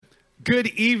Good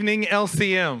evening,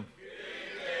 LCM.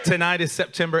 Tonight is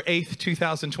September 8th,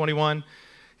 2021,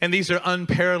 and these are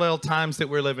unparalleled times that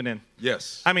we're living in.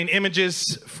 Yes. I mean, images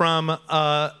from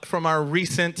our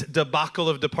recent debacle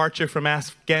of departure from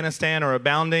Afghanistan are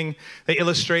abounding. They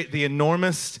illustrate the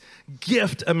enormous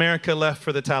gift America left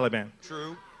for the Taliban.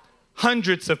 True.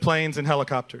 Hundreds of planes and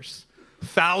helicopters,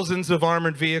 thousands of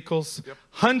armored vehicles,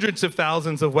 hundreds of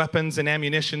thousands of weapons and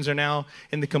ammunitions are now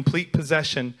in the complete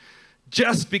possession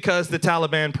just because the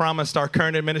Taliban promised our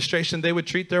current administration they would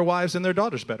treat their wives and their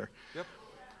daughters better. Yep.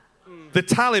 The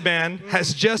Taliban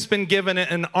has just been given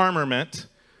an armament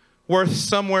worth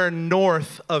somewhere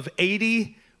north of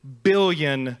 $80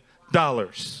 billion.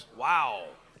 Wow.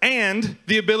 And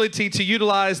the ability to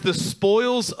utilize the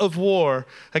spoils of war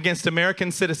against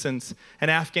American citizens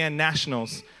and Afghan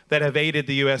nationals that have aided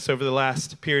the U.S. over the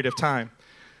last period of time.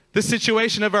 The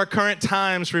situation of our current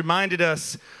times reminded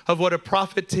us of what a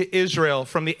prophet to Israel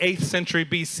from the 8th century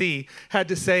BC had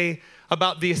to say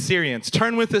about the Assyrians.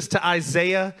 Turn with us to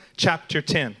Isaiah chapter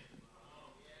 10.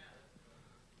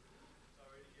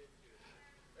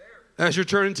 As you're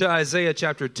turning to Isaiah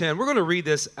chapter 10, we're going to read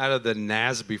this out of the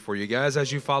NASB for you guys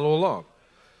as you follow along.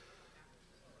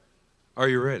 Are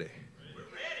you ready? We're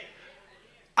ready.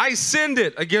 I send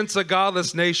it against a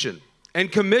godless nation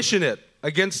and commission it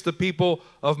against the people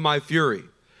of my fury,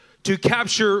 to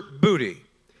capture booty,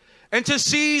 and to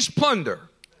seize plunder,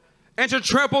 and to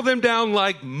trample them down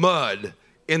like mud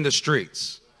in the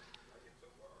streets.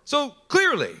 So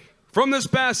clearly, from this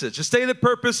passage, the stated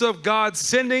purpose of God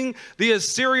sending the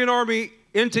Assyrian army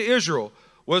into Israel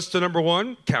was to, number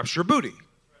one, capture booty.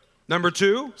 Number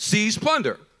two, seize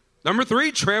plunder. Number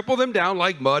three, trample them down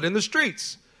like mud in the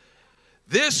streets.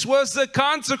 This was the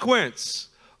consequence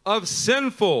of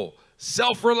sinful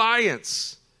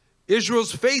self-reliance,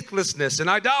 Israel's faithlessness and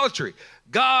idolatry.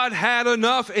 God had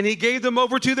enough and he gave them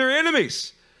over to their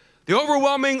enemies. The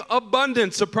overwhelming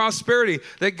abundance of prosperity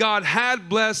that God had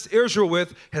blessed Israel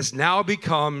with has now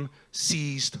become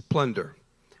seized plunder.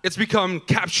 It's become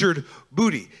captured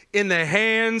booty in the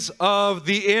hands of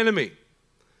the enemy.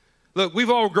 Look, we've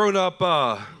all grown up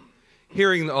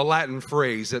hearing a Latin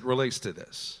phrase that relates to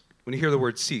this. When you hear the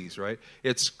word seize, right?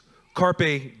 It's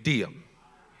carpe diem.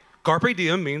 Carpe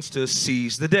diem means to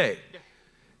seize the day.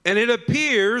 And it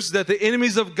appears that the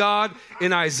enemies of God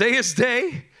in Isaiah's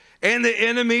day and the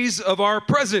enemies of our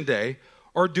present day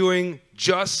are doing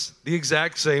just the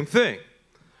exact same thing.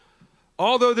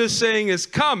 Although this saying is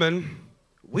common,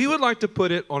 we would like to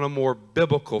put it on a more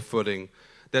biblical footing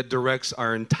that directs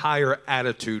our entire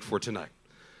attitude for tonight.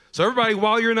 So everybody,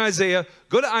 while you're in Isaiah,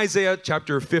 go to Isaiah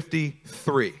chapter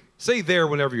 53. Say there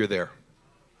whenever you're there.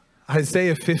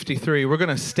 Isaiah 53. We're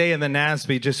going to stay in the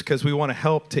NASB just because we want to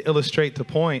help to illustrate the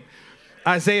point.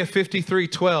 Isaiah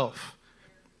 53:12.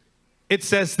 It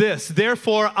says this,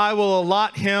 therefore I will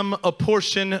allot him a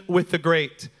portion with the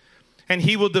great, and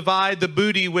he will divide the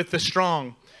booty with the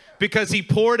strong, because he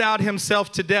poured out himself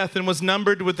to death and was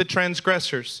numbered with the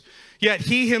transgressors. Yet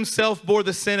he himself bore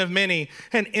the sin of many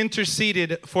and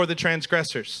interceded for the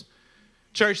transgressors.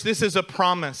 Church, this is a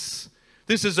promise.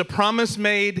 This is a promise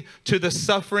made to the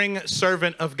suffering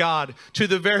servant of God, to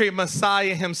the very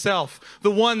Messiah himself,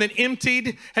 the one that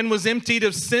emptied and was emptied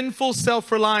of sinful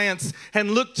self-reliance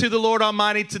and looked to the Lord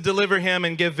Almighty to deliver him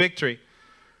and give victory.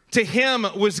 To him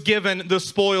was given the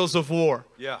spoils of war.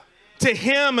 Yeah. To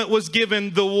him was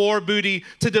given the war booty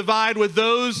to divide with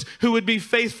those who would be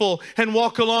faithful and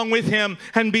walk along with him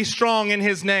and be strong in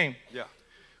his name. Yeah.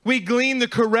 We glean the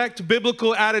correct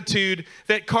biblical attitude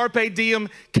that carpe diem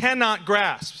cannot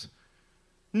grasp.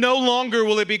 No longer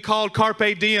will it be called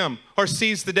carpe diem or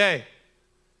seize the day.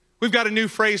 We've got a new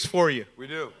phrase for you. We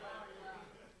do.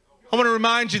 I want to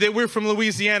remind you that we're from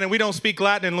Louisiana and we don't speak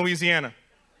Latin in Louisiana.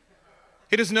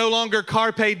 It is no longer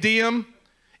carpe diem.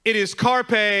 It is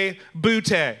carpe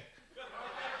bute.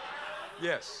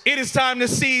 Yes. It is time to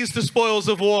seize the spoils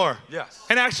of war. Yes.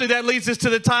 And actually that leads us to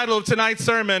the title of tonight's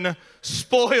sermon,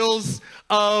 Spoils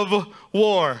of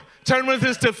War. Turn with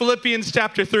us to Philippians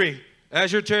chapter 3.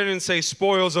 As you're turning, say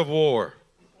spoils of war.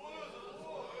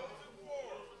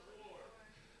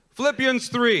 Philippians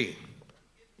 3,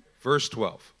 verse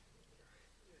 12.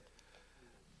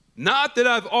 Not that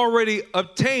I've already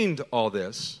obtained all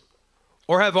this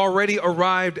or have already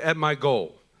arrived at my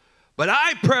goal, but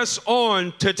I press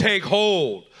on to take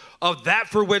hold of that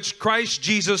for which Christ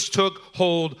Jesus took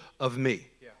hold of me.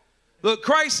 Yeah. Look,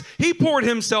 Christ, he poured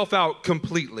himself out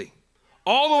completely,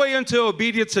 all the way into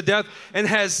obedience to death, and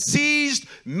has seized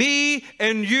me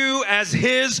and you as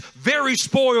his very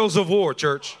spoils of war,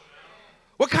 church.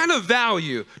 What kind of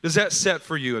value does that set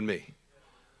for you and me?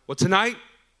 Well, tonight,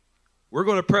 we're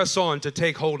going to press on to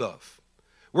take hold of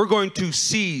We're going to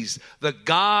seize the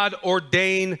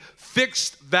God-ordained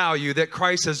fixed value that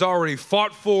Christ has already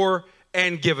fought for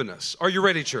and given us. Are you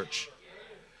ready, church?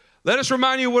 Let us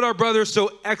remind you what our brother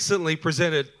so excellently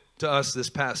presented to us this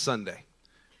past Sunday.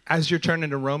 As you're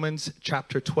turning to Romans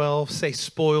chapter 12, say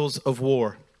spoils of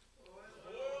war.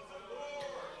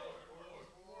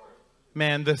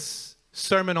 Man, this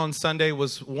sermon on Sunday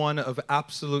was one of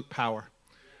absolute power.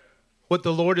 What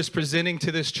the Lord is presenting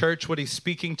to this church, what he's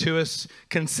speaking to us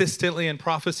consistently in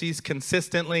prophecies,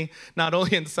 consistently, not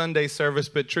only in Sunday service,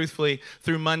 but truthfully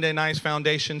through Monday night's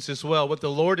foundations as well. What the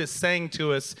Lord is saying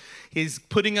to us, he's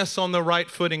putting us on the right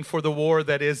footing for the war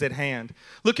that is at hand.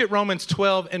 Look at Romans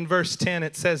 12 and verse 10.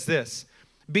 It says this,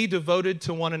 be devoted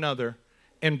to one another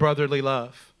in brotherly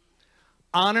love.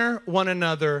 Honor one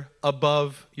another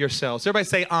above yourselves. Everybody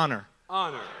say honor.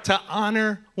 Honor. To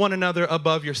honor one another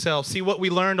above yourselves. See, what we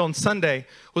learned on Sunday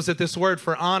was that this word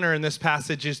for honor in this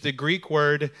passage is the Greek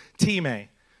word time.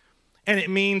 And it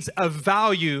means a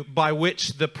value by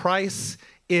which the price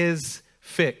is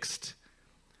fixed.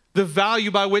 The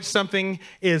value by which something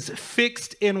is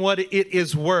fixed in what it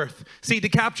is worth. See, to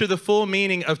capture the full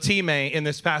meaning of time in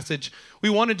this passage, we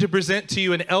wanted to present to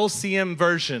you an LCM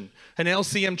version, an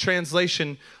LCM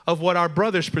translation of what our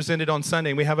brothers presented on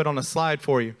Sunday. We have it on a slide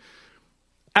for you.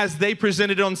 As they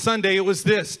presented on Sunday, it was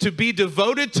this, to be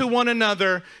devoted to one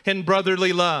another in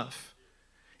brotherly love.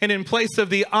 And in place of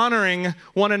the honoring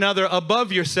one another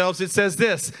above yourselves, it says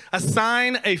this,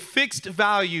 assign a fixed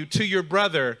value to your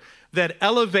brother that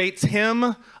elevates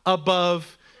him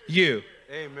above you.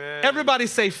 Amen. Everybody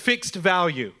say fixed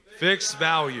value. Fixed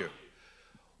value.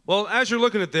 Well, as you're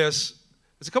looking at this,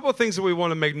 there's a couple of things that we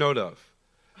want to make note of.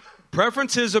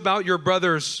 Preferences about your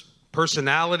brother's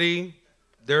personality,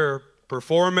 their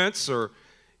performance, or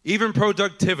even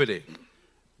productivity.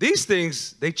 These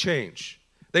things, they change.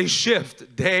 They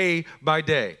shift day by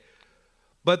day.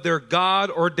 But their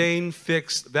God-ordained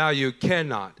fixed value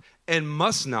cannot and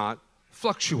must not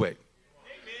fluctuate.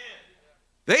 Amen.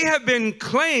 They have been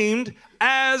claimed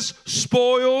as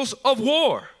spoils of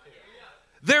war.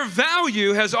 Their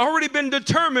value has already been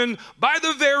determined by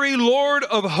the very Lord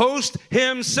of hosts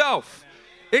himself.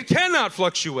 It cannot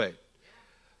fluctuate.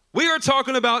 We are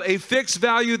talking about a fixed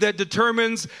value that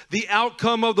determines the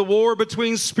outcome of the war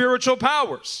between spiritual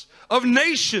powers, of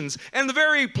nations, and the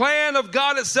very plan of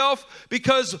God itself,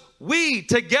 because we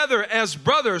together as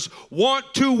brothers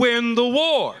want to win the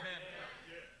war.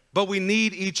 But we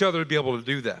need each other to be able to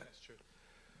do that.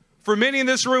 For many in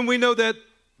this room, we know that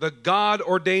the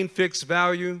God-ordained fixed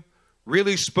value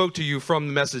really spoke to you from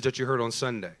the message that you heard on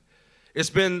Sunday. It's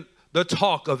been the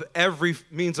talk of every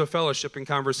means of fellowship and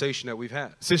conversation that we've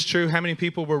had. Is this true? How many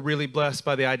people were really blessed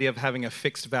by the idea of having a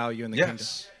fixed value in the kingdom?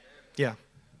 Yeah.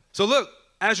 So look,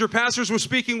 as your pastors were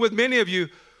speaking with many of you,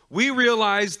 we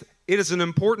realized it is an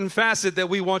important facet that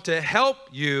we want to help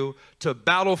you to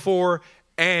battle for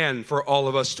and for all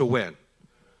of us to win.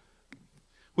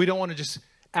 We don't want to just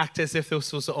act as if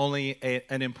this was only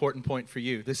an important point for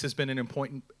you. This has been an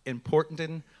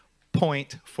important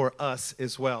point for us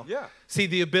as well. Yeah. See,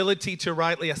 the ability to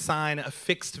rightly assign a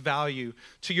fixed value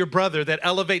to your brother that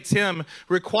elevates him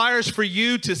requires for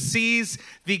you to seize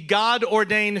the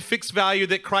God-ordained fixed value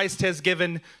that Christ has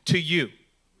given to you.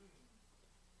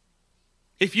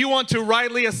 If you want to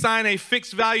rightly assign a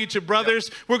fixed value to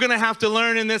brothers, we're going to have to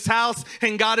learn in this house,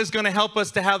 and God is going to help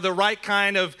us to have the right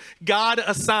kind of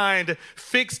God-assigned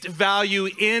fixed value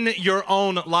in your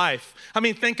own life. I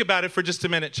mean, think about it for just a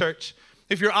minute, church.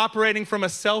 If you're operating from a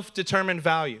self-determined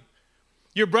value,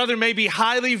 your brother may be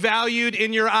highly valued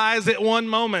in your eyes at one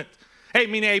moment. I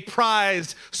mean, a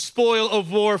prized spoil of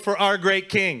war for our great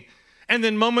king. And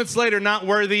then moments later, not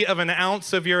worthy of an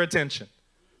ounce of your attention.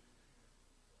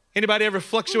 Anybody ever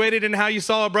fluctuated in how you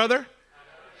saw a brother?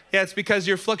 Yeah, it's because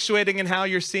you're fluctuating in how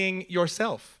you're seeing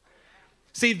yourself.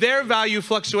 See, their value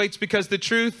fluctuates because the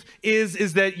truth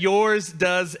is that yours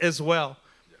does as well.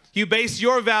 You base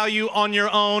your value on your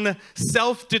own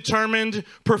self-determined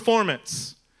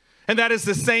performance. And that is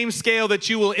the same scale that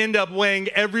you will end up weighing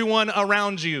everyone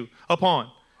around you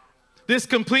upon. This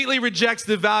completely rejects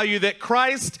the value that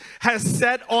Christ has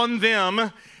set on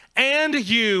them and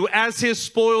you as his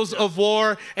spoils of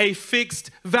war, a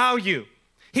fixed value.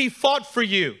 He fought for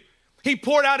you. He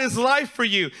poured out his life for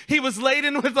you. He was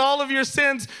laden with all of your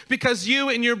sins because you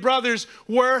and your brothers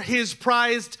were his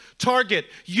prized target.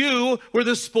 You were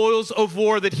the spoils of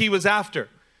war that he was after.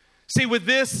 See, with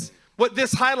this, what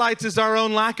this highlights is our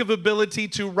own lack of ability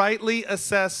to rightly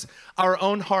assess our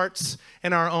own hearts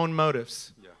and our own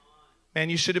motives. Yeah. Man,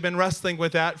 you should have been wrestling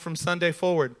with that from Sunday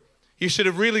forward. You should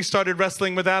have really started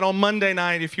wrestling with that on Monday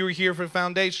night if you were here for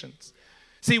Foundations.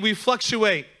 See, we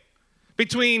fluctuate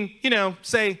between,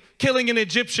 say, killing an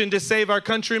Egyptian to save our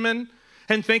countrymen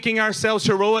and thinking ourselves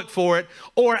heroic for it,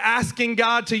 or asking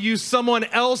God to use someone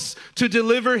else to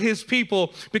deliver his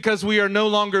people because we are no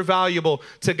longer valuable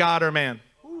to God or man.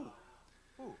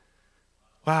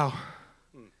 Wow.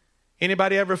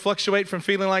 Anybody ever fluctuate from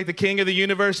feeling like the king of the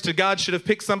universe to God should have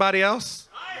picked somebody else?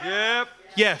 Yep.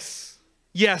 Yes.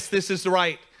 Yes, this is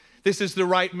the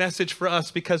right message for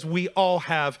us, because we all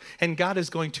have, and God is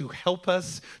going to help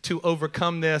us to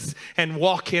overcome this and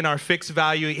walk in our fixed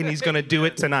value, and he's going to do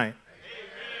it tonight.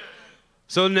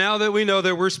 So now that we know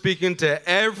that we're speaking to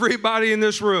everybody in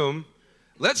this room,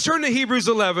 let's turn to Hebrews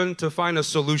 11 to find a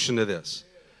solution to this.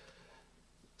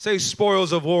 Say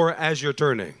spoils of war as you're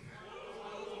turning.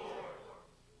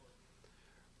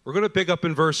 We're going to pick up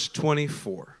in verse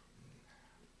 24.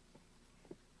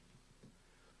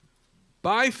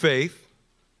 By faith,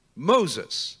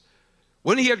 Moses,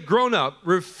 when he had grown up,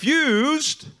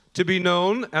 refused to be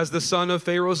known as the son of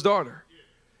Pharaoh's daughter.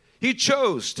 He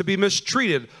chose to be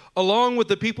mistreated along with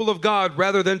the people of God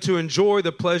rather than to enjoy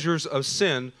the pleasures of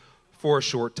sin for a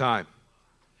short time.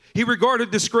 He regarded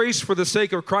disgrace for the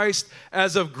sake of Christ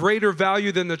as of greater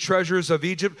value than the treasures of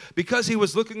Egypt, because he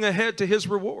was looking ahead to his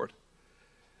reward.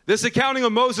 This accounting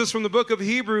of Moses from the book of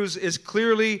Hebrews is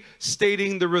clearly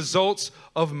stating the results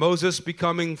of Moses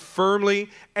becoming firmly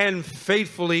and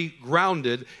faithfully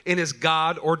grounded in his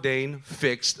God-ordained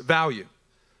fixed value.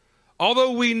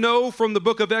 Although we know from the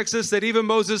book of Exodus that even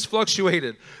Moses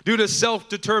fluctuated due to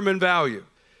self-determined value,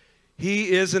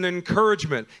 he is an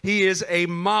encouragement. He is a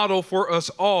model for us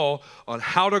all on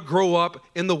how to grow up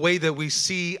in the way that we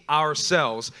see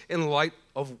ourselves in light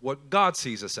of what God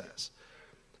sees us as.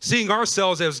 Seeing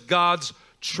ourselves as God's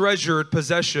treasured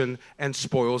possession and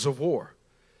spoils of war.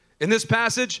 In this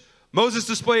passage, Moses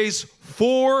displays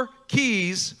 4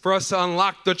 keys for us to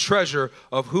unlock the treasure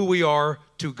of who we are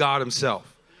to God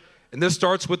himself. And this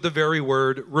starts with the very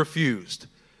word refused.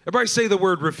 Everybody say the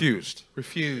word refused.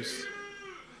 Refuse.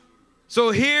 So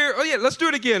here, let's do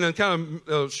it again and kind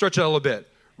of stretch it a little bit.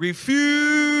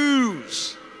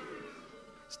 Refuse.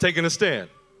 It's taking a stand.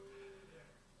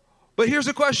 But here's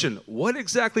the question. What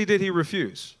exactly did he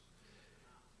refuse?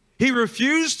 He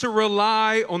refused to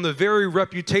rely on the very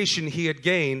reputation he had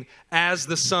gained as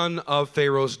the son of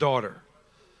Pharaoh's daughter.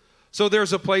 So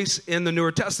there's a place in the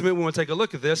Newer Testament, we want to take a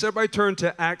look at this. Everybody turn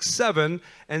to Acts 7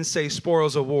 and say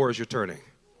spoils of war as you're turning.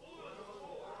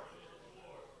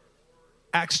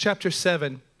 Acts chapter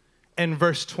 7 and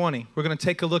verse 20. We're going to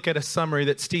take a look at a summary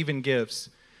that Stephen gives.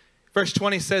 Verse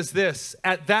 20 says this: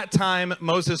 at that time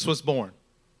Moses was born,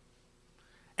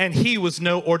 and he was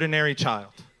no ordinary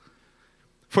child.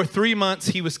 For 3 months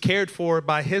he was cared for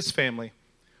by his family.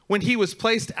 When he was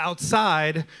placed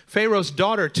outside, Pharaoh's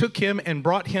daughter took him and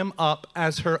brought him up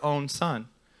as her own son.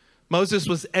 Moses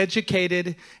was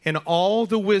educated in all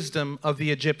the wisdom of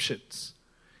the Egyptians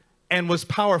and was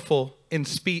powerful in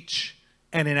speech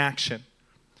and in action.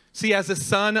 See, as a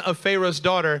son of Pharaoh's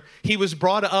daughter, he was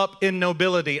brought up in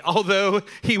nobility, although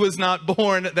he was not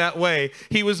born that way.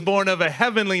 He was born of a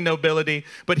heavenly nobility,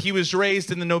 but he was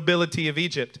raised in the nobility of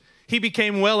Egypt. He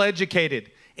became well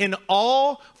educated in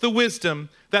all the wisdom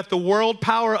that the world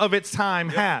power of its time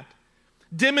had,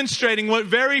 demonstrating what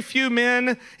very few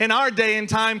men in our day and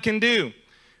time can do: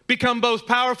 become both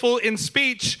powerful in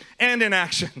speech and in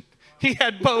action. He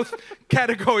had both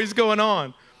categories going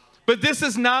on. But this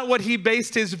is not what he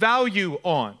based his value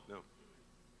on. No.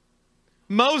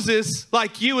 Moses,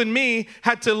 like you and me,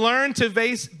 had to learn to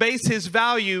base his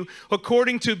value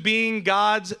according to being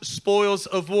God's spoils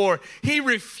of war. He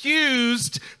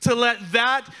refused to let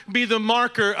that be the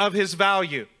marker of his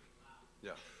value.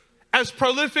 Yeah. As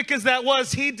prolific as that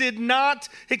was, he did not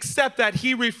accept that.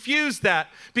 He refused that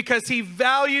because he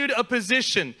valued a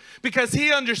position, because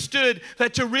he understood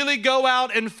that to really go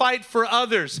out and fight for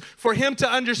others, for him to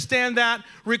understand that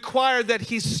required that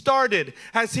he started,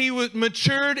 as he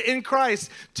matured in Christ,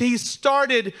 he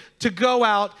started to go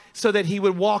out so that he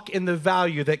would walk in the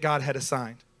value that God had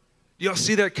assigned. You'll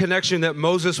see that connection, that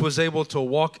Moses was able to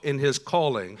walk in his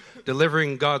calling,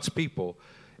 delivering God's people,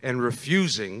 and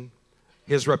refusing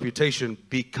his reputation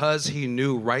because he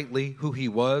knew rightly who he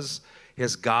was,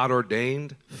 his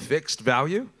God-ordained fixed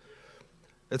value.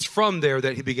 It's from there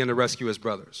that he began to rescue his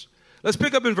brothers. Let's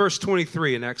pick up in verse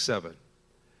 23 in Acts 7.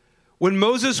 When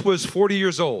Moses was 40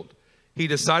 years old, he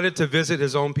decided to visit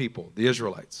his own people, the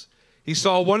Israelites. He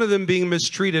saw one of them being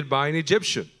mistreated by an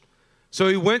Egyptian. So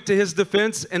he went to his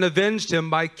defense and avenged him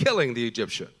by killing the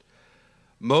Egyptian.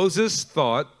 Moses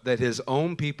thought that his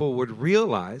own people would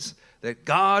realize that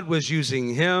God was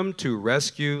using him to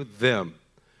rescue them,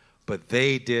 but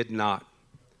they did not.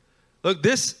 Look,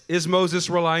 this is Moses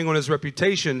relying on his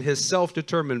reputation, his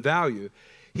self-determined value.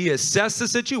 He assessed the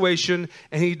situation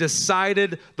and he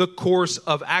decided the course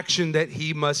of action that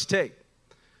he must take.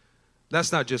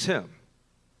 That's not just him.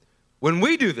 When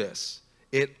we do this,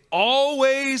 it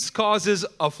always causes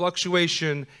a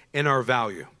fluctuation in our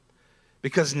value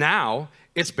because now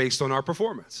it's based on our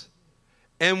performance.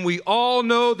 And we all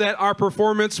know that our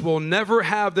performance will never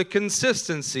have the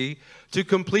consistency to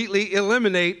completely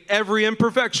eliminate every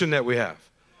imperfection that we have.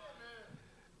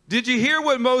 Did you hear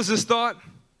what Moses thought?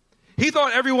 He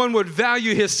thought everyone would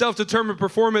value his self-determined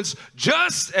performance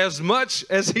just as much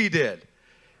as he did.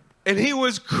 And he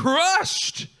was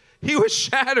crushed. He was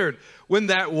shattered when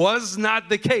that was not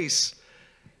the case.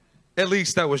 At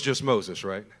least that was just Moses,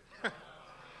 right?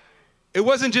 It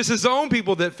wasn't just his own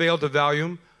people that failed to value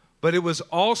him, but it was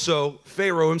also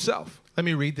Pharaoh himself. Let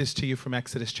me read this to you from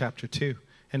Exodus chapter 2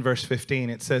 and verse 15.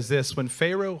 It says this, when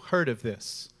Pharaoh heard of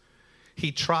this,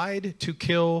 he tried to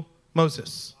kill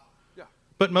Moses. Yeah.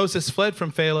 But Moses fled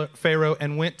from Pharaoh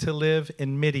and went to live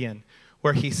in Midian,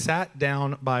 where he sat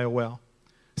down by a well.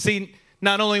 See,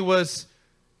 not only was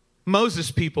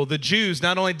Moses' people, the Jews,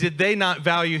 not only did they not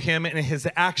value him and his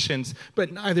actions,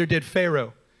 but neither did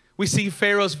Pharaoh. We see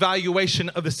Pharaoh's valuation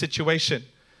of the situation.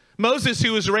 Moses,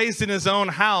 who was raised in his own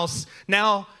house,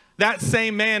 now that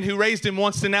same man who raised him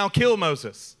wants to now kill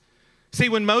Moses. See,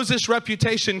 when Moses'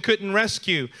 reputation couldn't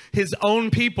rescue his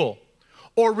own people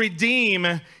or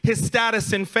redeem his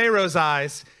status in Pharaoh's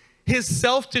eyes, his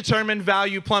self-determined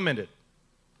value plummeted.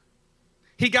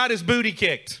 He got his booty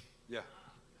kicked. Yeah.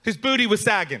 His booty was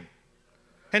sagging.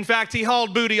 In fact, he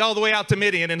hauled booty all the way out to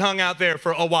Midian and hung out there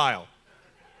for a while,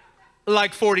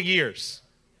 like 40 years.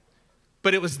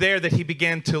 But it was there that he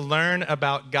began to learn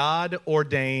about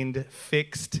God-ordained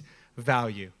fixed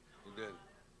value.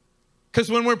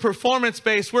 Because when we're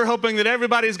performance-based, we're hoping that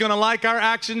everybody's going to like our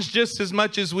actions just as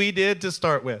much as we did to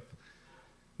start with.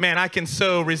 Man, I can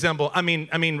so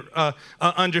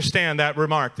understand that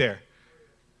remark there.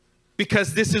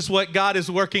 Because this is what God is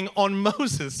working on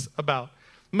Moses about.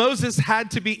 Moses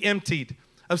had to be emptied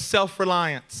of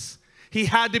self-reliance. He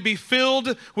had to be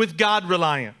filled with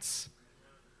God-reliance.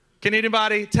 Can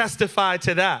anybody testify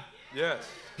to that? Yes.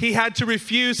 He had to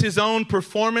refuse his own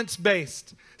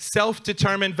performance-based,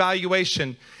 self-determined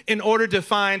valuation in order to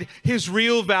find his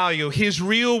real value, his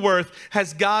real worth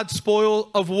as God's spoil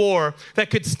of war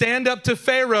that could stand up to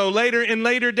Pharaoh in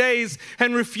later days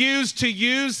and refuse to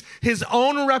use his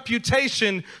own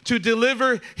reputation to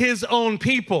deliver his own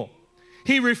people.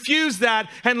 He refused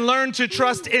that and learned to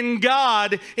trust in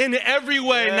God in every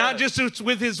way, yes. Not just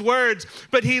with his words,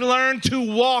 but he learned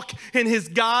to walk in his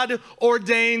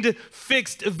God-ordained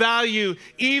fixed value.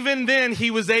 Even then, he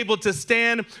was able to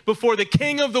stand before the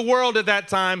king of the world at that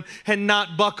time and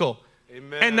not buckle.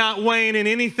 Amen. And not wane in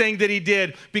anything that he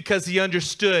did because he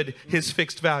understood his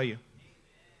fixed value.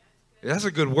 That's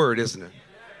a good word, isn't it?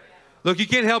 Look, you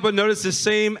can't help but notice the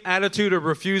same attitude of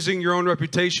refusing your own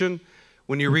reputation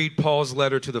when you read Paul's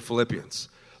letter to the Philippians.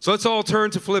 So let's all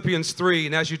turn to Philippians 3,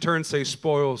 and as you turn, say,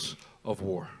 spoils of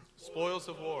war. Spoils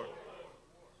of war.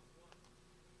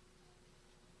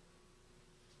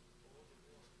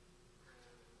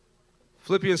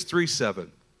 Philippians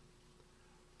 3:7.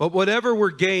 But whatever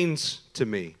were gains to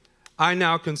me, I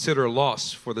now consider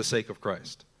loss for the sake of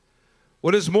Christ.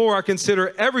 What is more, I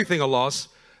consider everything a loss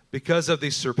because of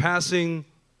the surpassing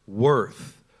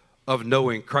worth of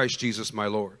knowing Christ Jesus my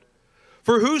Lord.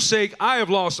 For whose sake I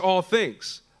have lost all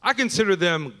things. I consider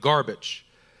them garbage,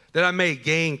 that I may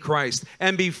gain Christ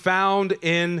and be found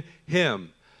in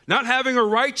him, not having a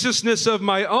righteousness of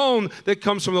my own that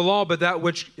comes from the law, but that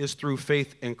which is through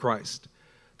faith in Christ,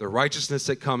 the righteousness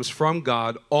that comes from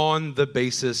God on the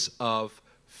basis of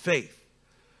faith.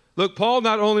 Look, Paul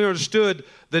not only understood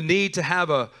the need to have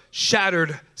a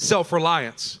shattered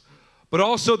self-reliance, but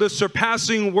also the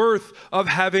surpassing worth of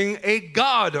having a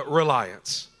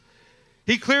God-reliance.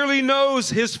 He clearly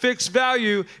knows his fixed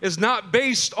value is not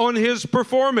based on his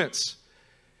performance.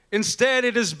 Instead,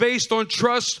 it is based on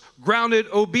trust-grounded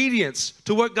obedience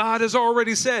to what God has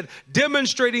already said,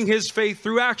 demonstrating his faith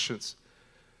through actions.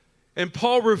 And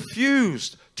Paul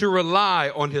refused to rely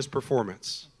on his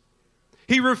performance.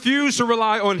 He refused to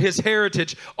rely on his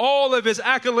heritage, all of his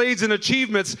accolades and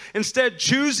achievements, instead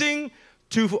choosing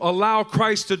to allow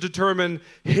Christ to determine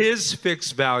his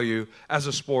fixed value as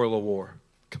a spoil of war.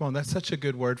 Come on, that's such a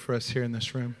good word for us here in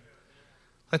this room.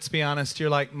 Let's be honest,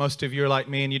 most of you are like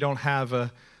me, and you don't have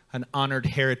an honored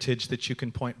heritage that you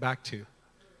can point back to.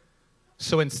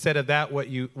 So instead of that,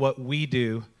 what we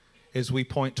do is we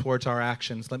point towards our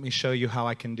actions. Let me show you how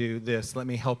I can do this. Let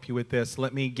me help you with this.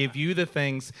 Let me give you the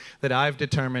things that I've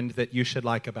determined that you should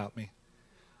like about me.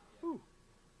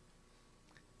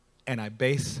 And I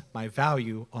base my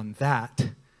value on that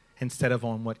instead of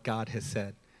on what God has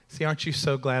said. See, aren't you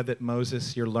so glad that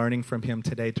Moses, you're learning from him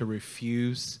today to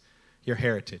refuse your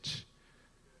heritage?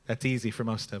 That's easy for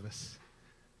most of us.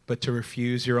 But to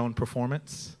refuse your own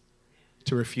performance,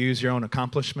 to refuse your own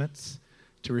accomplishments,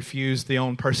 to refuse the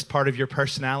own part of your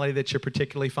personality that you're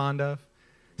particularly fond of.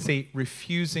 See,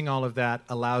 refusing all of that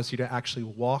allows you to actually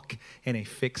walk in a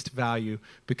fixed value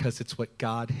because it's what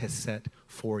God has set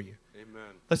for you. Amen.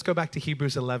 Let's go back to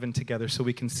Hebrews 11 together so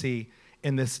we can see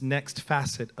in this next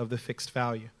facet of the fixed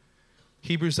value.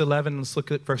 Hebrews 11, let's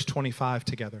look at verse 25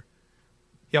 together.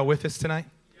 Y'all with us tonight?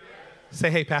 Yes.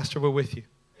 Say, hey, Pastor, we're with you.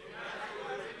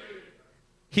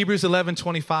 Hebrews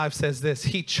 11:25 says this,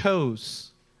 he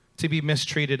chose to be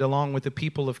mistreated along with the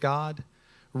people of God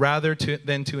rather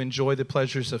than to enjoy the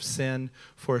pleasures of sin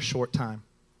for a short time.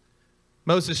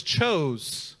 Moses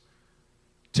chose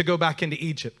to go back into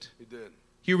Egypt. He did.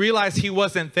 You realize he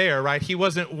wasn't there, right? He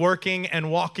wasn't working and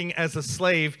walking as a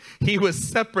slave. He was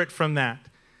separate from that.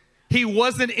 He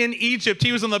wasn't in Egypt.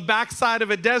 He was on the backside of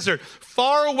a desert,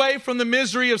 far away from the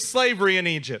misery of slavery in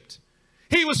Egypt.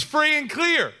 He was free and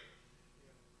clear.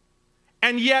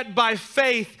 And yet by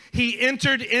faith, he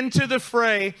entered into the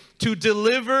fray to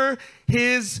deliver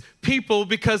his people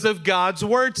because of God's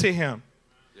word to him.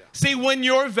 Yeah. See, when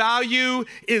your value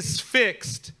is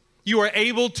fixed, you are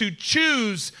able to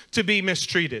choose to be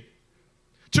mistreated,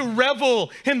 to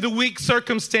revel in the weak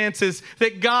circumstances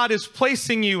that God is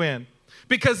placing you in,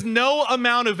 because no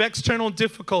amount of external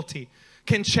difficulty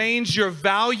can change your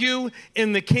value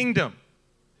in the kingdom.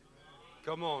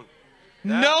 Come on.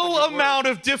 No amount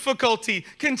of difficulty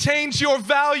can change your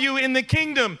value in the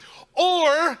kingdom.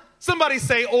 Or, somebody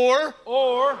say or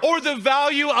the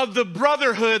value of the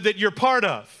brotherhood that you're part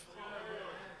of.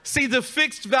 See, the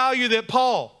fixed value that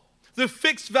the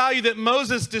fixed value that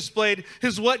Moses displayed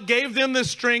is what gave them the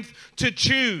strength to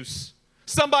choose.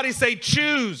 Somebody say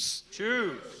choose.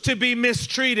 Choose. To be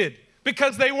mistreated.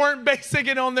 Because they weren't basing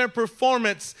it on their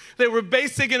performance. They were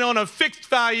basing it on a fixed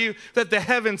value that the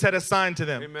heavens had assigned to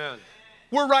them. Amen.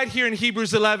 We're right here in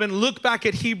Hebrews 11. Look back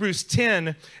at Hebrews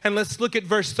 10 and let's look at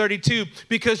verse 32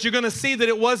 because you're going to see that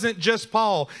it wasn't just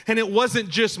Paul and it wasn't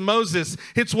just Moses.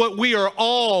 It's what we are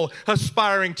all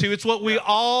aspiring to. It's what we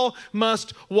all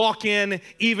must walk in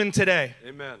even today.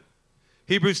 Amen.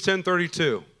 Hebrews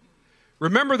 10:32.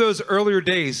 Remember those earlier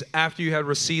days after you had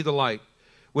received the light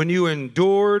when you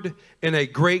endured in a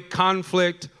great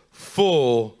conflict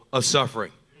full of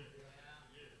suffering.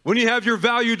 When you have your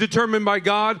value determined by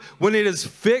God, when it is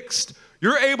fixed,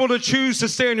 you're able to choose to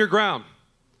stand your ground.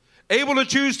 Able to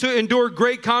choose to endure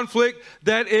great conflict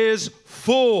that is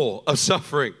full of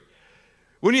suffering.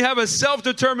 When you have a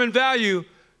self-determined value,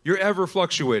 you're ever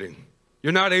fluctuating.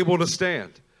 You're not able to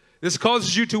stand. This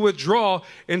causes you to withdraw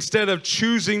instead of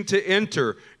choosing to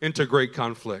enter into great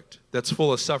conflict that's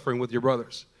full of suffering with your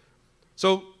brothers.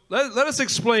 So let us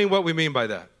explain what we mean by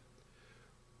that.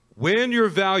 When your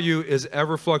value is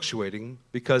ever fluctuating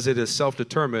because it is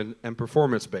self-determined and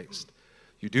performance-based,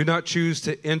 you do not choose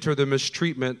to enter the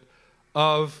mistreatment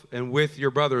of and with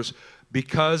your brothers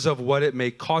because of what it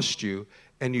may cost you,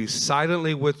 and you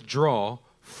silently withdraw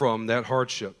from that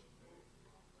hardship.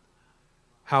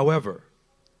 However,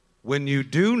 when you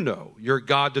do know your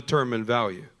God-determined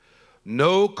value,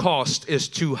 no cost is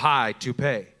too high to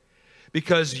pay.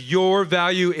 Because your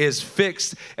value is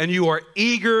fixed and you are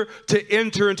eager to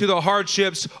enter into the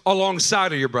hardships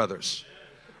alongside of your brothers.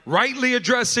 Rightly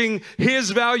addressing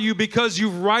his value because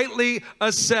you've rightly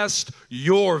assessed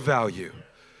your value.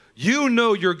 You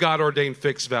know your God-ordained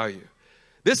fixed value.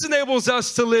 This enables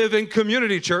us to live in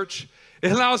community, church.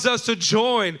 It allows us to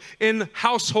join in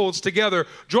households together,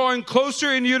 drawing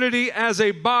closer in unity as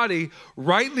a body,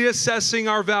 rightly assessing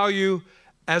our value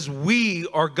as we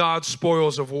are God's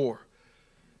spoils of war.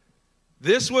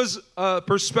 This was a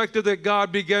perspective that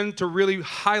God began to really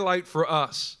highlight for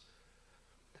us.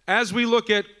 As we look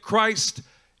at Christ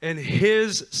and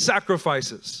his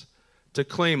sacrifices to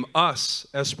claim us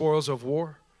as spoils of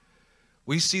war,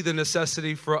 we see the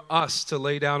necessity for us to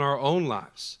lay down our own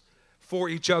lives for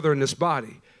each other in this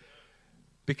body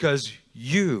because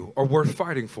you are worth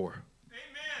fighting for.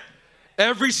 Amen.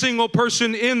 Every single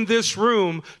person in this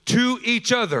room to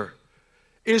each other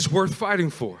is worth fighting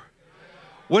for.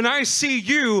 When I see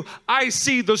you, I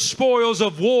see the spoils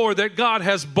of war that God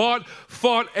has bought,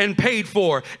 fought, and paid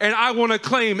for, and I want to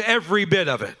claim every bit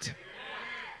of it.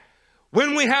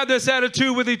 When we have this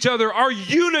attitude with each other, our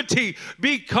unity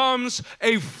becomes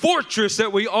a fortress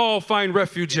that we all find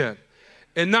refuge in.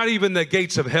 And not even the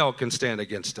gates of hell can stand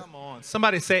against it. Come on.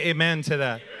 Somebody say amen to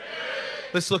that. Amen.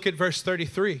 Let's look at verse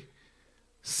 33.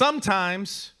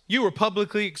 Sometimes you were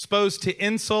publicly exposed to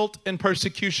insult and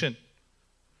persecution.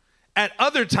 At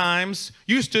other times,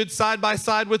 you stood side by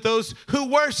side with those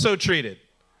who were so treated.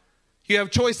 You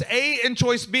have choice A and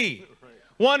choice B.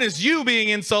 One is you being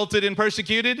insulted and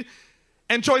persecuted,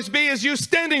 and choice B is you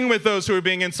standing with those who are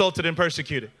being insulted and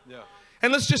persecuted. Yeah.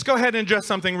 And let's just go ahead and address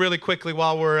something really quickly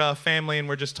while we're family and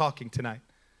we're just talking tonight.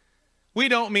 We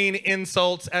don't mean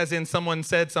insults as in someone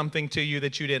said something to you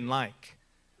that you didn't like.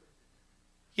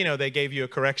 You know, they gave you a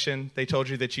correction. They told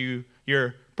you that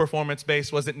your performance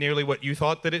base wasn't nearly what you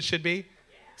thought that it should be.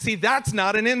 See, that's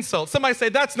not an insult. Somebody say,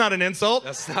 that's not an insult.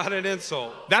 That's not an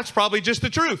insult. That's probably just the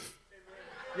truth.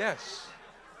 Yes.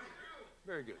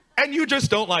 Very good. And you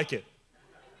just don't like it.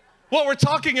 What we're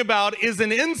talking about is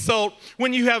an insult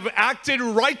when you have acted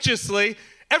righteously.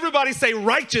 Everybody say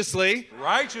righteously.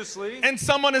 Righteously. And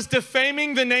someone is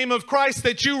defaming the name of Christ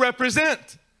that you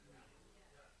represent.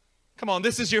 Come on,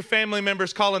 this is your family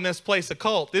members calling this place a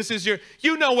cult. This is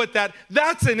you know what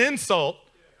that's an insult.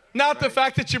 Not the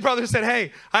fact that your brother said,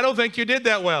 hey, I don't think you did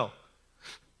that well.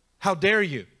 How dare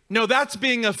you? No, that's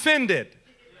being offended.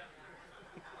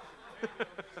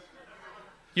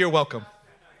 You're welcome.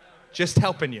 Just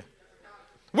helping you.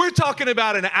 We're talking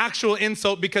about an actual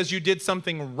insult because you did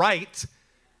something right,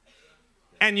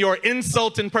 and your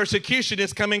insult and persecution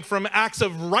is coming from acts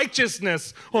of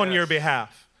righteousness on your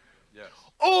behalf. Yes.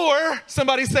 Or,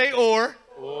 somebody say or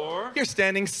you're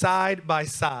standing side by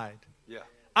side. Yeah.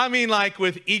 I mean like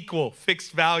with equal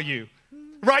fixed value,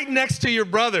 right next to your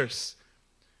brothers.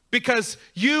 Because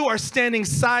you are standing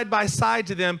side by side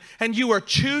to them, and you are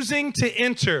choosing to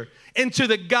enter into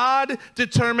the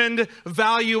God-determined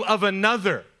value of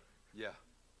another. Yeah.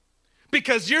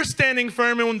 Because you're standing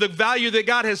firm in the value that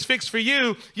God has fixed for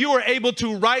you, you are able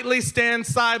to rightly stand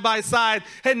side by side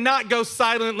and not go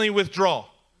silently withdraw.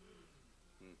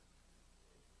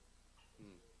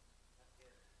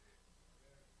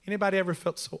 Anybody ever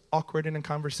felt so awkward in a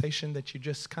conversation that you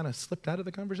just kind of slipped out of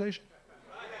the conversation?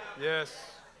 Yes.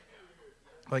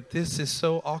 Like, this is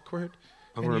so awkward.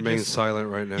 I'm going to remain silent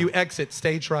right now. You exit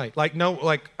stage right. Like, no,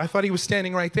 like, I thought he was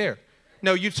standing right there.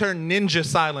 No, you turned ninja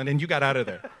silent and you got out of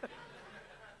there.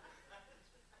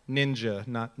 Ninja,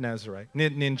 not Nazarite.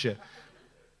 Ninja.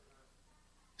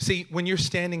 See, when you're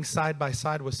standing side by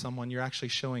side with someone, you're actually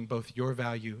showing both your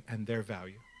value and their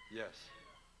value. Yes.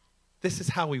 This is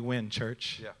how we win,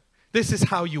 church. Yeah. This is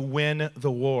how you win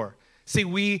the war.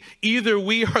 See, either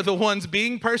we are the ones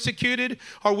being persecuted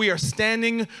or we are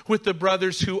standing with the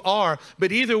brothers who are.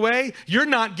 But either way, you're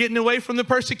not getting away from the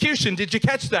persecution. Did you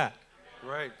catch that?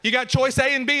 Right. You got choice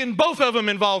A and B, and both of them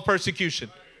involve persecution.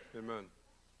 Amen.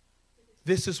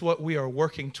 This is what we are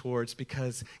working towards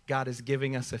because God is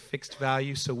giving us a fixed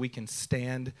value so we can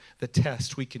stand the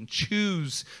test. We can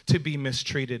choose to be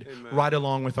mistreated right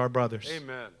along with our brothers.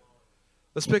 Amen.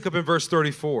 Let's pick up in verse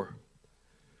 34.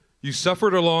 You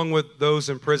suffered along with those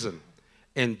in prison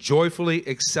and joyfully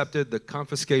accepted the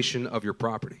confiscation of your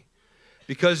property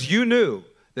because you knew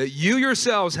that you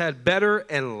yourselves had better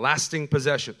and lasting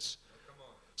possessions.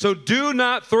 So do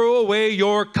not throw away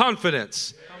your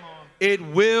confidence. It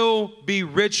will be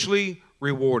richly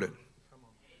rewarded.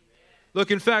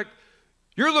 Look, in fact,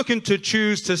 you're looking to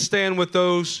choose to stand with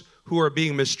those who are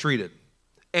being mistreated,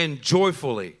 and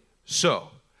joyfully so.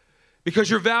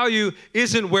 Because your value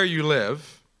isn't where you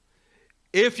live,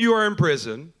 if you are in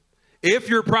prison, if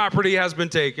your property has been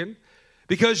taken,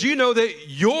 because you know that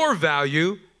your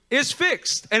value is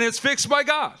fixed, and it's fixed by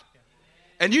God.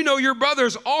 And you know your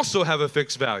brothers also have a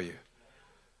fixed value.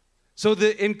 So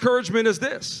the encouragement is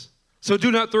this. So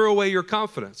do not throw away your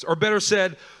confidence. Or better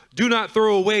said, do not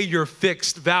throw away your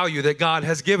fixed value that God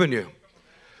has given you.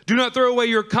 Do not throw away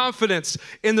your confidence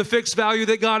in the fixed value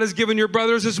that God has given your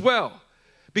brothers as well.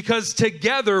 Because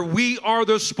together we are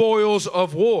the spoils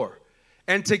of war.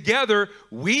 And together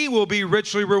we will be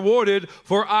richly rewarded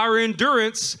for our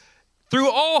endurance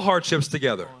through all hardships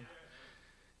together.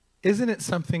 Isn't it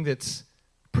something that's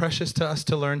precious to us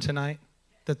to learn tonight?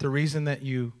 That the reason that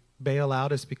you bail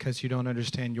out is because you don't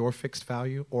understand your fixed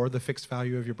value or the fixed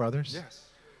value of your brothers? Yes.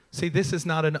 See, this is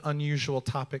not an unusual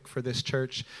topic for this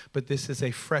church, but this is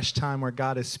a fresh time where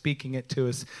God is speaking it to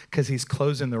us because he's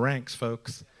closing the ranks,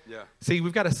 folks. Yeah. See,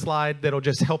 we've got a slide that'll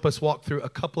just help us walk through a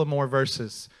couple of more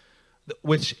verses,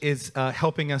 which is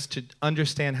helping us to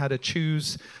understand how to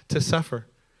choose to suffer.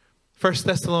 1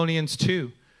 Thessalonians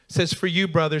 2 says, for you,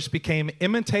 brothers, became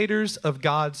imitators of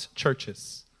God's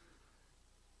churches.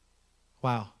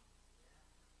 Wow.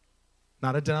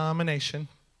 Not a denomination.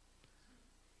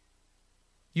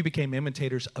 You became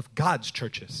imitators of God's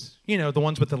churches. You know, the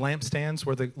ones with the lampstands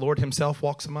where the Lord himself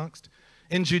walks amongst.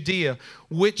 In Judea,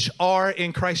 which are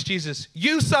in Christ Jesus.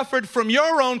 You suffered from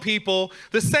your own people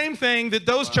the same thing that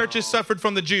those churches suffered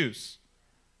from the Jews.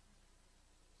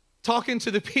 Talking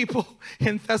to the people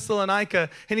in Thessalonica,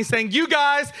 and he's saying, you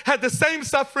guys had the same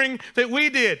suffering that we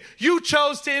did. You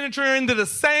chose to enter into the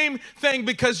same thing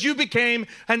because you became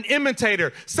an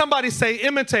imitator. Somebody say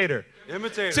imitator.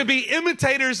 Imitator. To be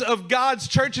imitators of God's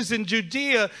churches in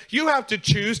Judea, you have to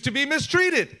choose to be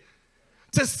mistreated.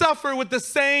 To suffer with the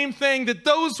same thing that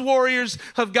those warriors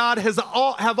of God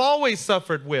have always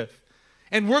suffered with.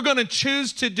 And we're going to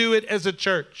choose to do it as a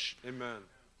church. Amen.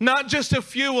 Not just a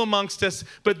few amongst us,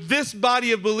 but this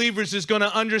body of believers is going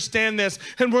to understand this,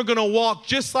 and we're going to walk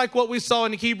just like what we saw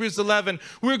in Hebrews 11.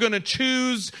 We're going to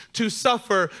choose to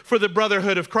suffer for the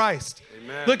brotherhood of Christ.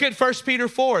 Amen. Look at 1 Peter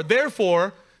 4.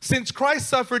 Therefore, since Christ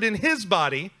suffered in his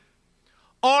body,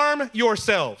 arm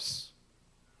yourselves.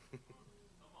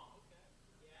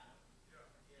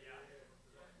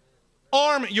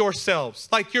 Arm yourselves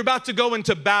like you're about to go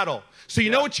into battle. So you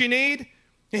know what you need?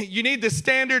 You need the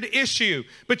standard issue,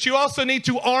 but you also need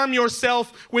to arm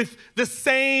yourself with the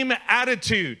same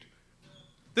attitude.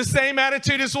 The same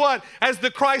attitude as what? As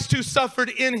the Christ who suffered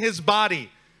in his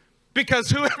body.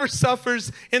 Because whoever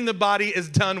suffers in the body is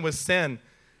done with sin.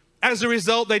 As a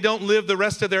result, they don't live the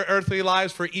rest of their earthly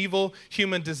lives for evil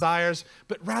human desires,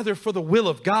 but rather for the will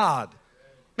of God.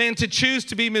 Man, to choose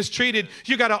to be mistreated,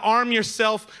 you got to arm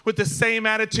yourself with the same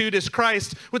attitude as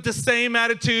Christ, with the same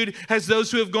attitude as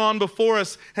those who have gone before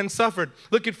us and suffered.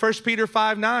 Look at 1 Peter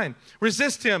 5:9.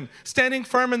 Resist him, standing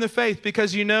firm in the faith,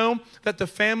 because you know that the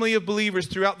family of believers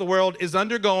throughout the world is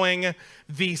undergoing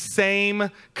the same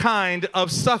kind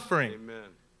of suffering. Amen.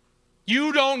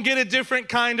 You don't get a different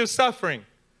kind of suffering.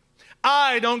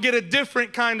 I don't get a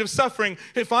different kind of suffering.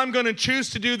 If I'm going to choose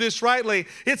to do this rightly,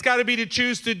 it's got to be to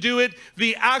choose to do it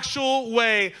the actual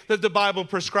way that the Bible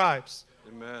prescribes.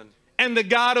 Amen. And the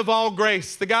God of all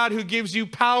grace, the God who gives you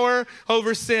power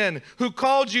over sin, who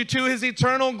called you to his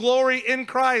eternal glory in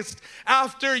Christ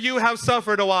after you have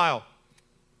suffered a while.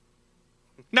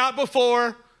 Not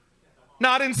before,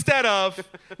 not instead of,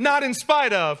 not in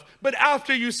spite of, but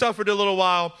after you suffered a little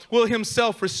while, will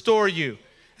himself restore you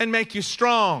and make you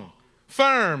strong,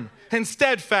 firm, and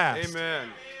steadfast. Amen.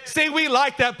 See, we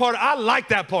like that part. I like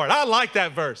that part. I like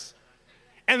that verse.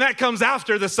 And that comes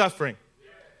after the suffering.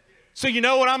 So you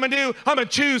know what I'm going to do? I'm going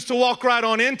to choose to walk right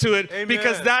on into it. Amen.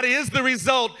 Because that is the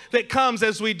result that comes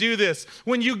as we do this.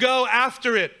 When you go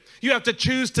after it, you have to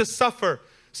choose to suffer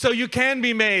so you can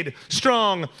be made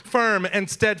strong, firm, and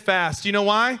steadfast. You know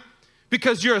why?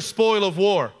 Because you're a spoil of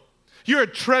war. You're a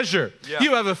treasure. Yeah.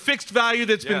 You have a fixed value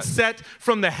that's been set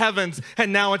from the heavens,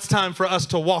 and now it's time for us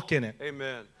to walk in it.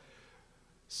 Amen.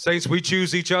 Saints, we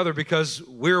choose each other because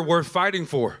we're worth fighting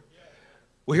for.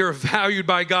 We are valued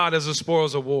by God as the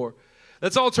spoils of war.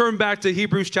 Let's all turn back to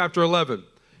Hebrews chapter 11,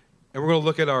 and we're going to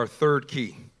look at our third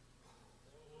key.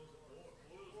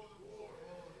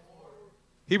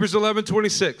 Hebrews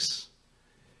 11:26.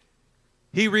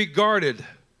 He regarded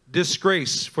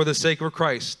disgrace for the sake of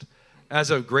Christ as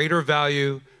of greater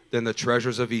value than the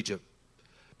treasures of Egypt,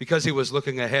 because he was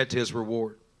looking ahead to his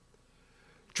reward.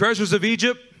 Treasures of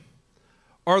Egypt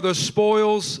are the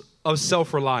spoils of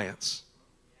self-reliance.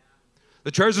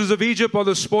 The treasures of Egypt are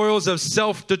the spoils of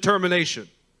self-determination.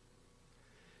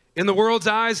 In the world's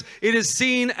eyes, it is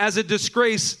seen as a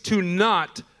disgrace to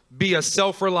not be a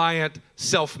self-reliant,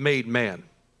 self-made man.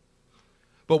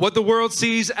 But what the world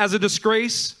sees as a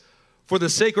disgrace, for the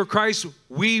sake of Christ,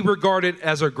 we regard it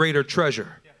as a greater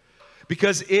treasure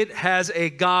because it has a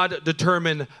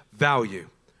God-determined value,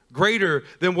 greater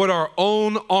than what our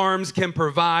own arms can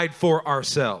provide for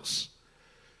ourselves.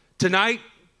 Tonight,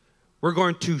 we're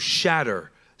going to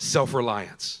shatter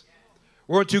self-reliance.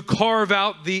 We're going to carve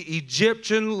out the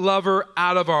Egyptian lover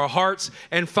out of our hearts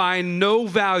and find no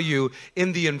value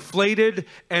in the inflated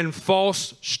and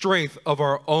false strength of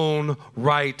our own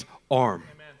right arm.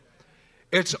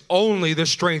 It's only the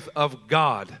strength of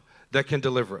God that can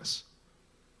deliver us.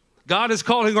 God is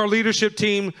calling our leadership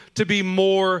team to be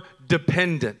more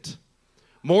dependent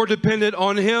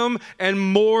on him and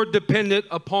more dependent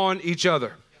upon each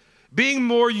other, being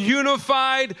more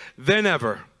unified than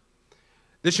ever.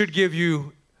 This should give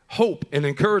you hope and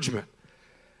encouragement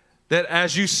that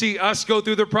as you see us go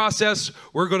through the process,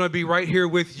 we're going to be right here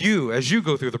with you as you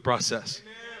go through the process.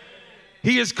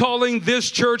 He is calling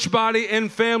this church body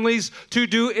and families to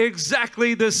do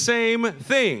exactly the same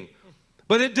thing.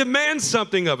 But it demands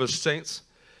something of us, saints.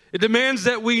 It demands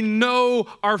that we know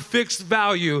our fixed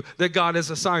value that God has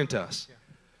assigned to us.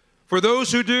 For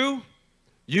those who do,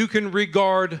 you can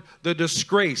regard the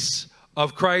disgrace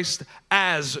of Christ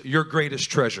as your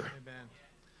greatest treasure. Amen.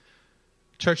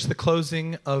 Church, the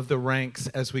closing of the ranks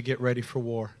as we get ready for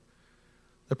war.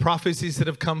 The prophecies that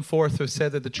have come forth have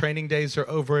said that the training days are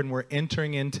over and we're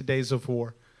entering into days of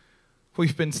war.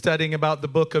 We've been studying about the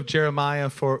book of Jeremiah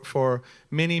for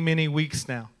many, many weeks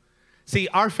now. See,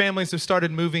 our families have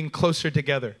started moving closer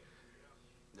together.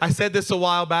 I said this a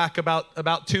while back,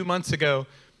 about 2 months ago,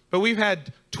 but we've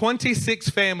had 26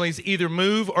 families either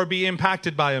move or be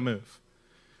impacted by a move.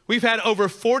 We've had over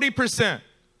 40%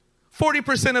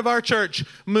 of our church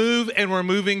move, and we're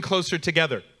moving closer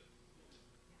together.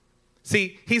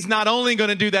 See, he's not only going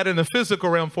to do that in the physical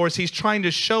realm for us, he's trying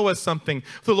to show us something.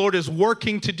 The Lord is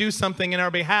working to do something in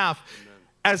our behalf. Amen.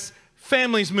 As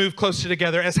families move closer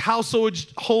together, as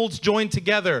households join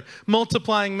together,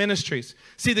 multiplying ministries.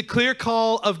 See, the clear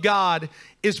call of God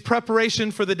is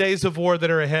preparation for the days of war that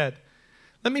are ahead.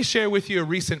 Let me share with you a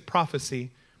recent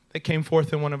prophecy that came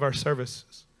forth in one of our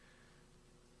services.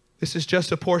 This is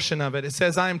just a portion of it. It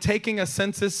says, I am taking a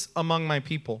census among my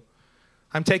people.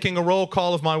 I'm taking a roll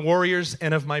call of my warriors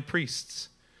and of my priests,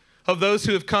 of those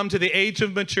who have come to the age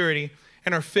of maturity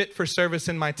and are fit for service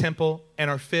in my temple and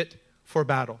are fit for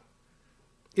battle.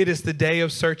 It is the day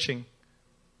of searching.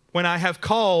 When I have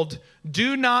called,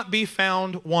 do not be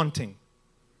found wanting.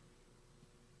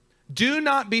 Do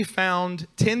not be found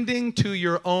tending to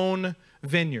your own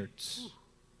vineyards,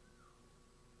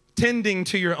 tending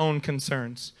to your own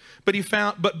concerns, but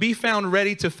be found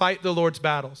ready to fight the Lord's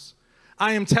battles.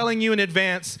 I am telling you in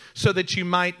advance so that you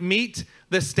might meet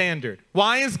the standard.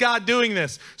 Why is God doing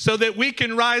this? So that we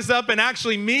can rise up and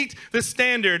actually meet the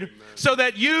standard. Amen. So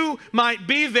that you might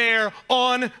be there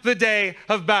on the day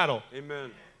of battle.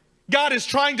 Amen. God is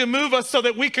trying to move us so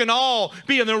that we can all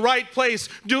be in the right place,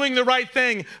 doing the right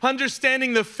thing,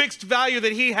 understanding the fixed value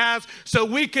that he has so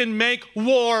we can make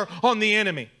war on the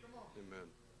enemy. Amen.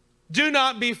 Do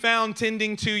not be found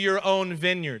tending to your own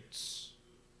vineyards,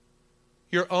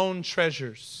 your own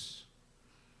treasures,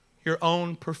 your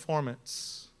own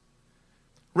performance.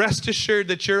 Rest assured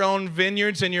that your own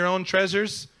vineyards and your own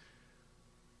treasures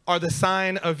are the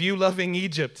sign of you loving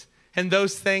Egypt. And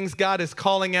those things God is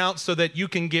calling out so that you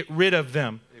can get rid of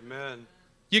them. Amen.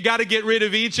 You got to get rid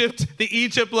of Egypt, the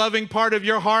Egypt-loving part of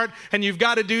your heart, and you've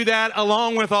got to do that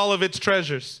along with all of its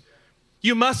treasures.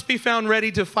 You must be found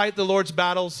ready to fight the Lord's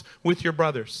battles with your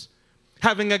brothers.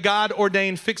 Having a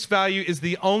God-ordained fixed value is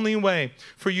the only way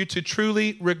for you to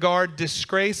truly regard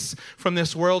disgrace from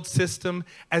this world system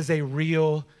as a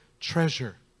real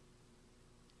treasure.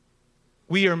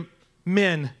 We are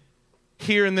men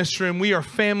here in this room. We are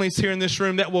families here in this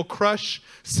room that will crush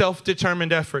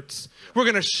self-determined efforts. We're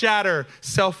going to shatter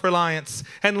self-reliance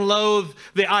and loathe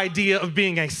the idea of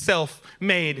being a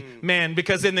self-made man,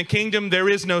 because in the kingdom there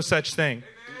is no such thing.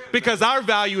 Because our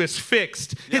value is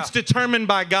fixed. Yeah. It's determined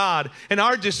by God. And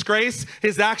our disgrace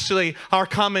is actually our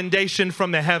commendation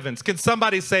from the heavens. Can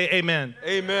somebody say amen?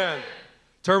 Amen.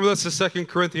 Turn with us to 2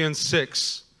 Corinthians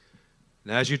 6.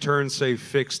 And as you turn, say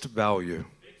fixed value.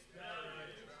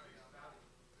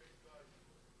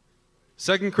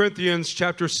 2 Corinthians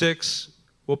chapter 6,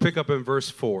 we'll pick up in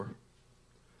verse 4.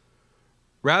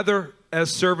 Rather, as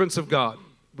servants of God,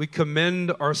 we commend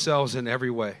ourselves in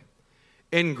every way,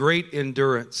 in great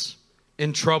endurance,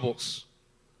 in troubles,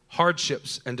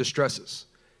 hardships, and distresses,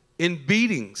 in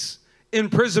beatings,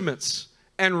 imprisonments,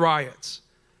 and riots,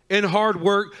 in hard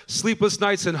work, sleepless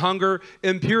nights, and hunger,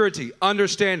 in purity,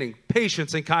 understanding,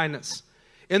 patience, and kindness,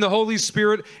 in the Holy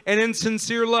Spirit, and in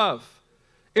sincere love,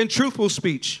 in truthful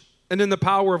speech, and in the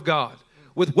power of God,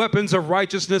 with weapons of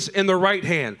righteousness in the right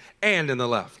hand and in the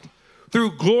left,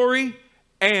 through glory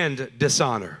and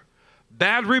dishonor,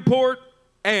 bad report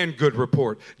and good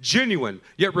report, genuine,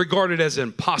 yet regarded as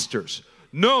impostors,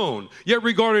 known, yet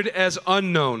regarded as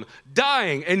unknown,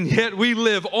 dying, and yet we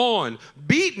live on,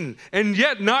 beaten, and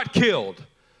yet not killed,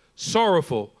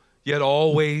 sorrowful, yet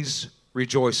always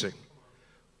rejoicing,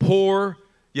 poor,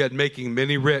 yet making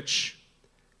many rich,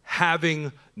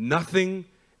 having nothing,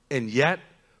 and yet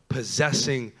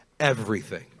possessing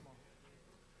everything.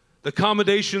 The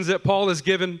commendations that Paul has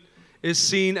given is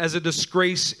seen as a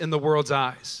disgrace in the world's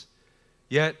eyes,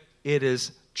 yet it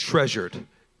is treasured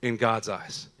in God's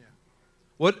eyes. Yeah.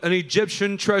 What an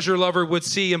Egyptian treasure lover would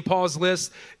see in Paul's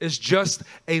list is just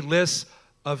a list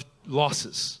of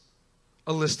losses,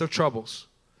 a list of troubles.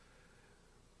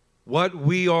 What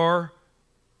we are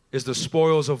is the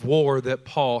spoils of war that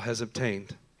Paul has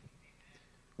obtained.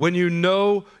 When you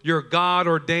know your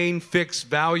God-ordained fixed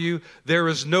value, there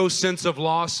is no sense of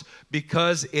loss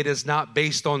because it is not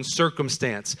based on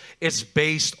circumstance. It's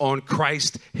based on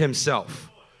Christ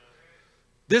himself.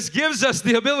 This gives us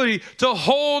the ability to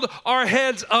hold our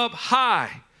heads up high,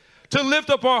 to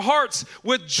lift up our hearts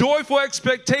with joyful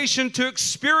expectation to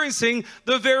experiencing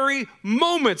the very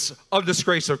moments of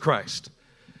disgrace of Christ.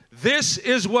 This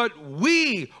is what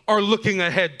we are looking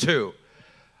ahead to.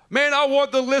 Man, I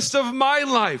want the list of my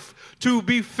life to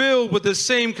be filled with the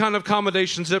same kind of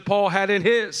accommodations that Paul had in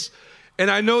his. And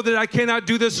I know that I cannot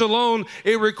do this alone.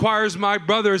 It requires my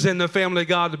brothers in the family of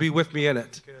God to be with me in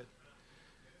it. Good.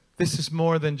 This is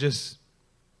more than just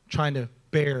trying to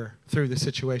bear through the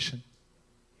situation.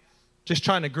 Just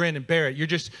trying to grin and bear it. You're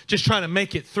just trying to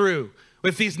make it through.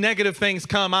 If these negative things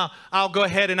come, I'll go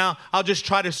ahead and I'll just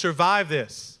try to survive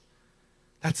this.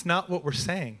 That's not what we're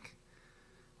saying.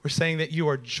 We're saying that you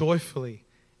are joyfully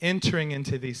entering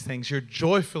into these things. You're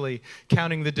joyfully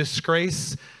counting the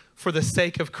disgrace for the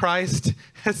sake of Christ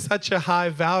as such a high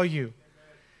value.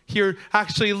 You're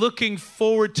actually looking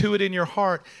forward to it in your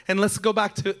heart. And let's go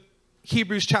back to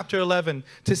Hebrews chapter 11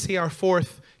 to see our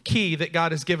fourth key that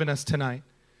God has given us tonight.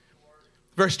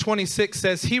 Verse 26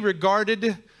 says, he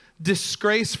regarded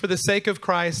disgrace for the sake of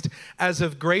Christ as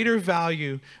of greater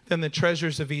value than the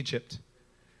treasures of Egypt,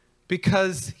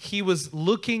 because he was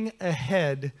looking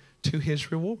ahead to his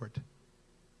reward.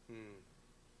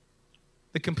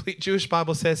 The complete Jewish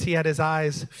Bible says he had his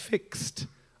eyes fixed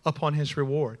upon his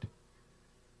reward.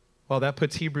 Well, that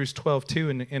puts Hebrews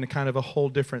 12:2 in a kind of a whole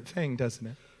different thing, doesn't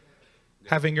it?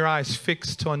 Having your eyes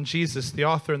fixed on Jesus, the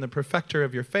author and the perfecter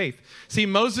of your faith. See,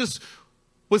 Moses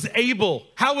was able.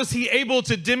 How was he able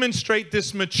to demonstrate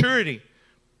this maturity?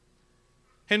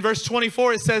 In verse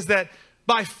 24, it says that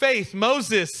by faith,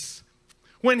 Moses,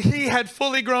 when he had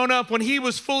fully grown up, when he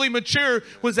was fully mature,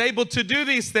 was able to do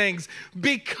these things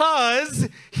because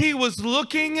he was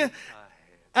looking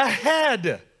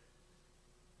ahead.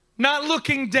 Not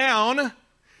looking down,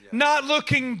 not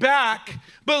looking back,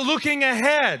 but looking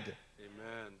ahead.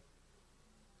 Amen.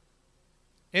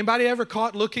 Anybody ever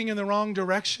caught looking in the wrong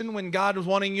direction when God was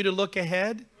wanting you to look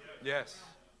ahead? Yes.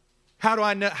 How do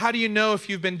I know? How do you know if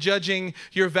you've been judging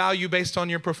your value based on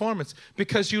your performance?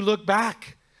 Because you look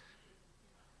back.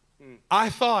 I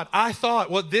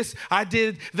thought, well, this, I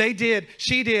did, they did,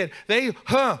 she did,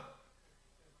 You're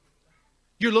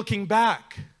looking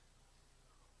back.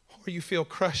 Or you feel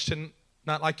crushed and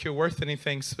not like you're worth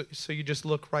anything, so you just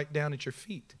look right down at your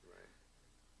feet.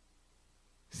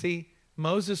 See,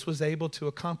 Moses was able to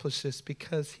accomplish this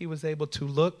because he was able to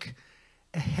look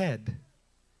ahead,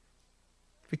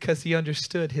 because he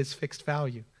understood his fixed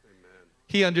value.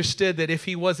 He understood that if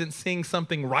he wasn't seeing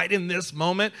something right in this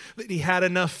moment, that he had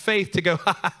enough faith to go,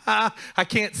 I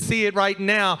can't see it right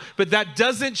now. But that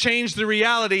doesn't change the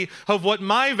reality of what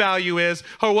my value is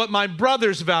or what my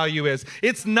brother's value is.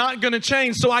 It's not going to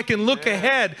change, so I can look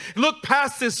ahead, look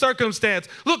past this circumstance,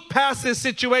 look past this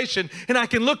situation, and I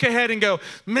can look ahead and go,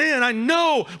 man, I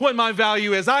know what my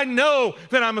value is. I know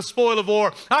that I'm a spoil of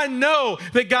war. I know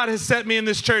that God has set me in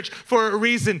this church for a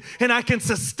reason, and I can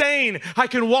sustain, I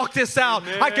can walk this out.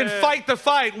 Amen. I can fight the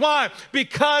fight. Why?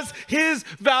 Because his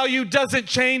value doesn't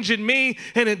change in me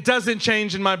and it doesn't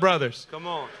change in my brothers. Come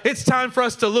on. It's time for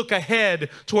us to look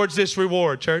ahead towards this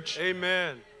reward, church.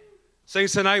 Amen.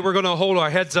 Saints, tonight we're going to hold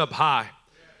our heads up high.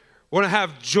 We're going to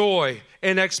have joy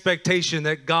and expectation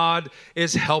that God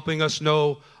is helping us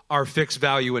know our fixed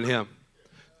value in him.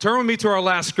 Turn with me to our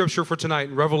last scripture for tonight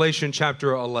in Revelation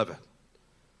chapter 11.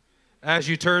 As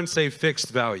you turn, say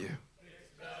fixed value.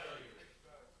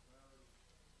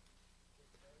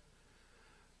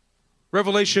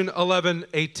 Revelation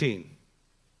 11:18.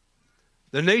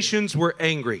 The nations were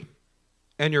angry,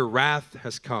 and your wrath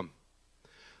has come.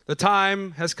 The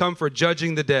time has come for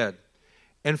judging the dead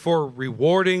and for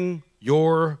rewarding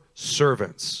your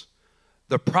servants,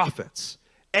 the prophets,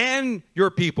 and your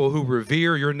people who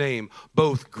revere your name,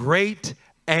 both great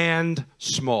and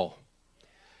small,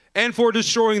 and for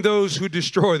destroying those who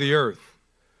destroy the earth.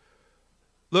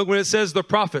 Look, when it says the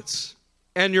prophets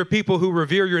and your people who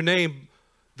revere your name,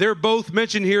 they're both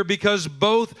mentioned here because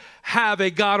both have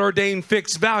a God-ordained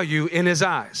fixed value in his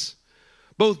eyes.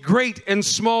 Both great and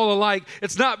small alike.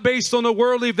 It's not based on a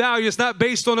worldly value. It's not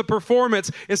based on a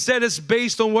performance. Instead, it's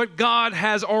based on what God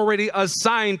has already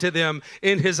assigned to them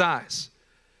in his eyes.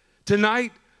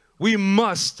 Tonight, we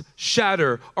must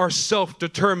shatter our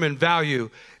self-determined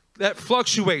value that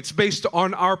fluctuates based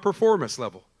on our performance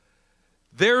level.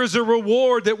 There is a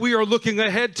reward that we are looking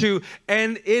ahead to,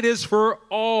 and it is for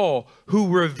all who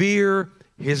revere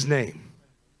his name.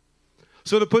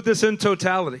 So to put this in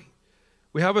totality,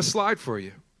 we have a slide for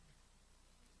you.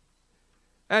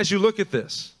 as you look at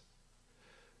this,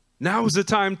 now is the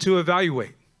time to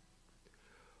evaluate.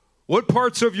 What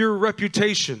parts of your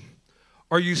reputation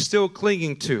are you still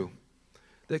clinging to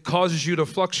that causes you to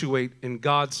fluctuate in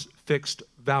God's fixed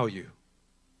value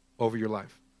over your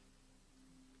life?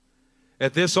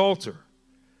 At this altar,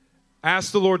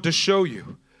 ask the Lord to show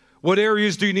you what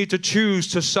areas do you need to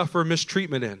choose to suffer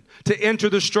mistreatment in, to enter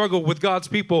the struggle with God's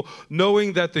people,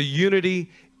 knowing that the unity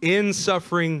in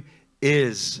suffering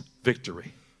is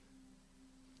victory.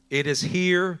 It is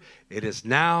here, it is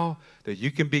now, that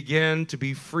you can begin to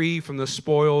be free from the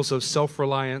spoils of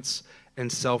self-reliance and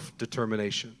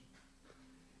self-determination.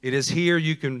 It is here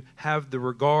you can have the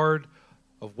regard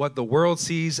of what the world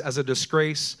sees as a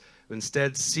disgrace,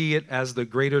 instead see it as the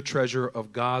greater treasure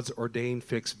of God's ordained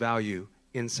fixed value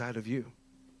inside of you.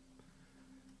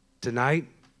 Tonight,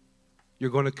 you're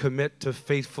going to commit to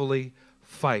faithfully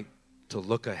fight to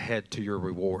look ahead to your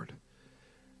reward.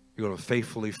 You're going to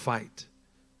faithfully fight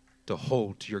to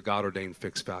hold to your God-ordained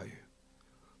fixed value.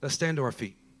 Let's stand to our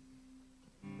feet.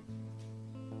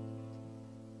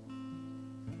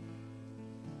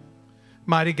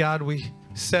 Mighty God, we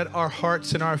set our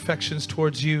hearts and our affections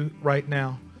towards you right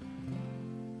now.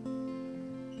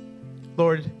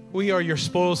 Lord, we are your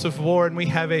spoils of war, and we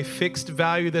have a fixed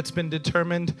value that's been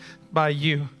determined by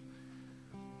you.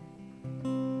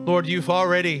 Lord, you've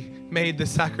already made the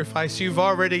sacrifice. You've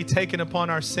already taken upon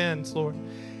our sins, Lord.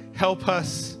 Help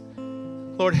us.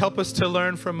 Lord, help us to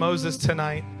learn from Moses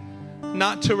tonight,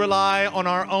 not to rely on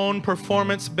our own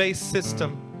performance-based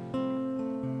system,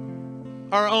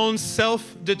 our own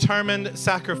self-determined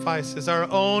sacrifices, our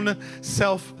own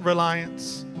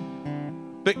self-reliance.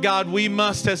 But God, we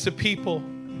must as a people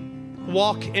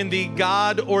walk in the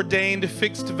God-ordained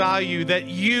fixed value that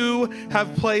you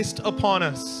have placed upon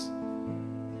us.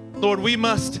 Lord, we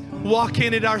must walk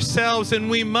in it ourselves, and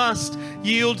we must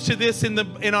yield to this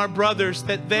in our brothers,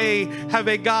 that they have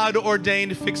a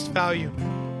God-ordained fixed value.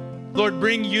 Lord,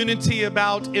 bring unity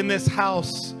about in this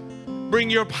house. Bring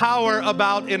your power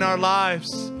about in our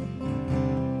lives.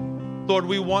 Lord,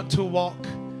 we want to walk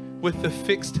with the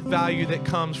fixed value that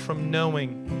comes from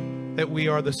knowing that we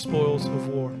are the spoils of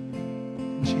war.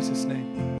 In Jesus' name.